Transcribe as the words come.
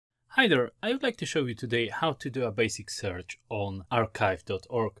Hi there, I would like to show you today how to do a basic search on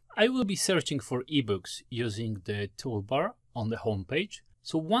archive.org. I will be searching for ebooks using the toolbar on the home page.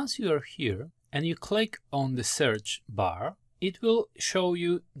 So once you are here and you click on the search bar, it will show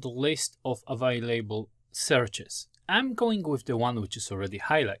you the list of available searches. I'm going with the one which is already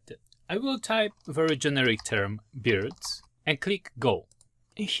highlighted. I will type a very generic term, beards, and click Go.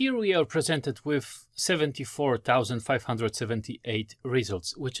 Here we are presented with 74,578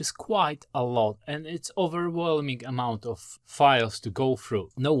 results, which is quite a lot, and it's overwhelming amount of files to go through.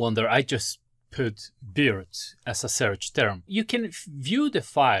 No wonder I just put beards as a search term. You can view the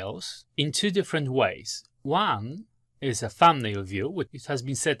files in two different ways. One is a thumbnail view, which has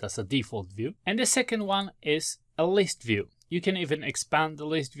been set as a default view, and the second one is a list view. You can even expand the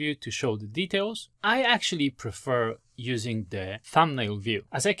list view to show the details. I actually prefer using the thumbnail view,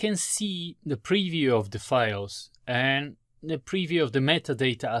 as I can see the preview of the files and the preview of the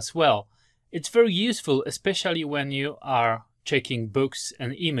metadata as well. It's very useful, especially when you are checking books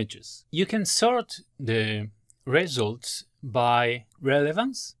and images. You can sort the results by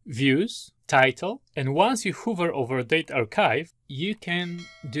relevance, views, title, and once you hover over Date Archive, you can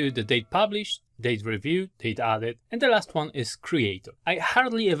do the date published, date reviewed, date added, and the last one is creator. I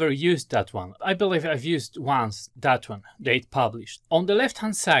hardly ever used that one. I believe I've used once that one, date published. On the left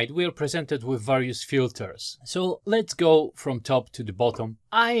hand side we are presented with various filters. So let's go from top to the bottom.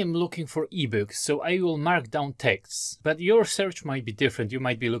 I am looking for ebooks, so I will mark down texts, but your search might be different. You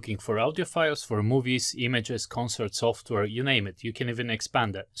might be looking for audio files, for movies, images, concert software, you name it. You can even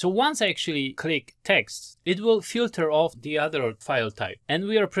expand it. So once I actually click text, it will filter off the other file type, and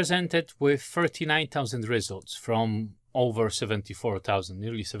we are presented with 39,000 results from over 74,000,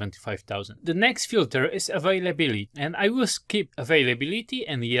 nearly 75,000. The next filter is availability, and I will skip availability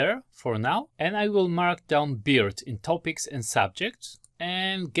and year for now, and I will mark down beard in topics and subjects.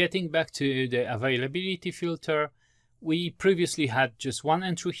 And getting back to the availability filter, we previously had just one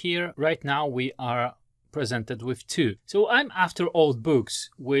entry here. Right now we are presented with two. So I'm after old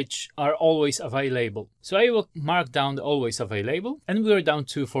books which are always available. So I will mark down the always available, and we're down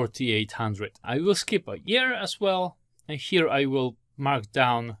to 4,800. I will skip a year as well, and here I will mark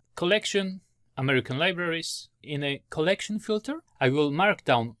down collection, American libraries. In a collection filter, I will mark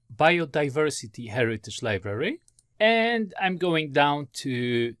down biodiversity heritage library, and I'm going down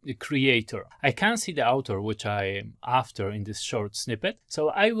to the creator. I can't see the author which I am after in this short snippet, so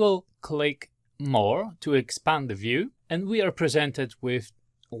I will click more to expand the view, and we are presented with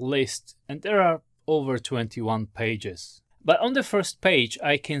a list, and there are over 21 pages. But on the first page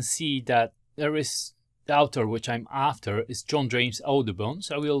I can see that there is the author which I'm after is John James Audubon,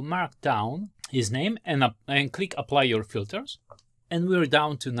 so I will mark down his name and click apply your filters, and we're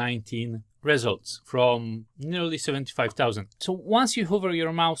down to 19 results from nearly 75,000. So once you hover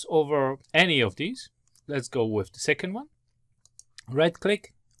your mouse over any of these, let's go with the second one, right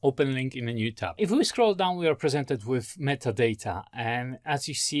click, open link in a new tab. If we scroll down, we are presented with metadata, and as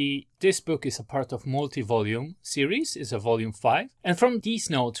you see, this book is a part of multi-volume series, is a volume 5, and from these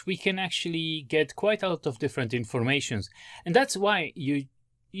notes we can actually get quite a lot of different informations, and that's why you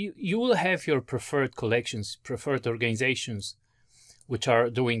will have your preferred collections, preferred organizations which are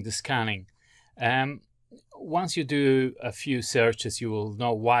doing the scanning. Once you do a few searches, you will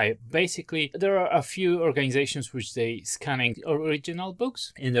know why. Basically, there are a few organizations which they scanning original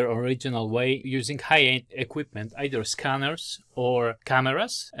books in their original way using high-end equipment, either scanners or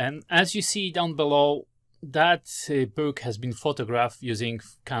cameras. And as you see down below, that book has been photographed using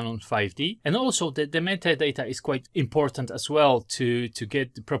Canon 5D, and also the metadata is quite important as well to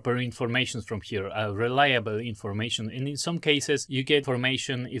get the proper information from here, reliable information, and in some cases you get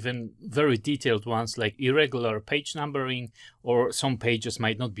information, even very detailed ones like irregular page numbering, or some pages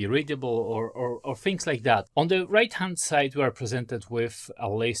might not be readable, or things like that. On the right hand side we are presented with a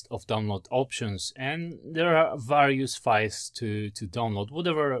list of download options, and there are various files to download,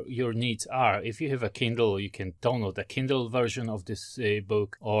 whatever your needs are. If you have a Kindle, you can download a Kindle version of this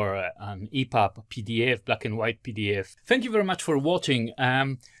book, or an EPUB, PDF, black and white PDF. Thank you very much for watching.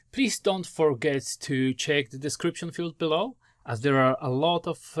 Please don't forget to check the description field below, as there are a lot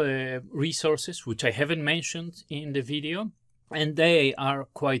of resources which I haven't mentioned in the video, and they are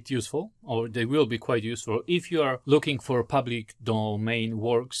quite useful, or they will be quite useful if you are looking for public domain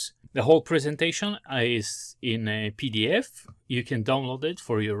works. The whole presentation is in a PDF. You can download it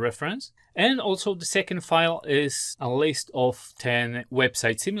for your reference. And also the second file is a list of 10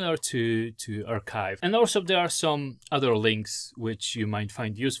 websites similar to archive. And also there are some other links which you might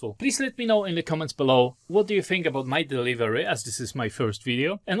find useful. Please let me know in the comments below what do you think about my delivery, as this is my first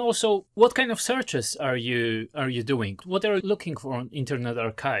video. And also what kind of searches are you doing? What are you looking for on Internet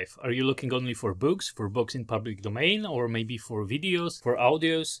Archive? Are you looking only for books in public domain, or maybe for videos, for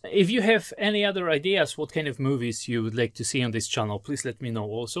audios? If you have any other ideas what kind of movies you would like to see on this channel, please let me know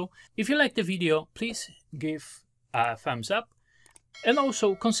also. If you like the video, please give a thumbs up and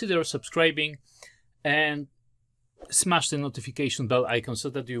also consider subscribing and smash the notification bell icon so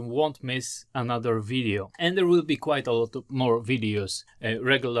that you won't miss another video. And there will be quite a lot of more videos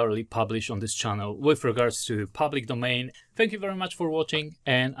regularly published on this channel with regards to public domain. Thank you very much for watching,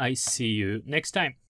 and I see you next time.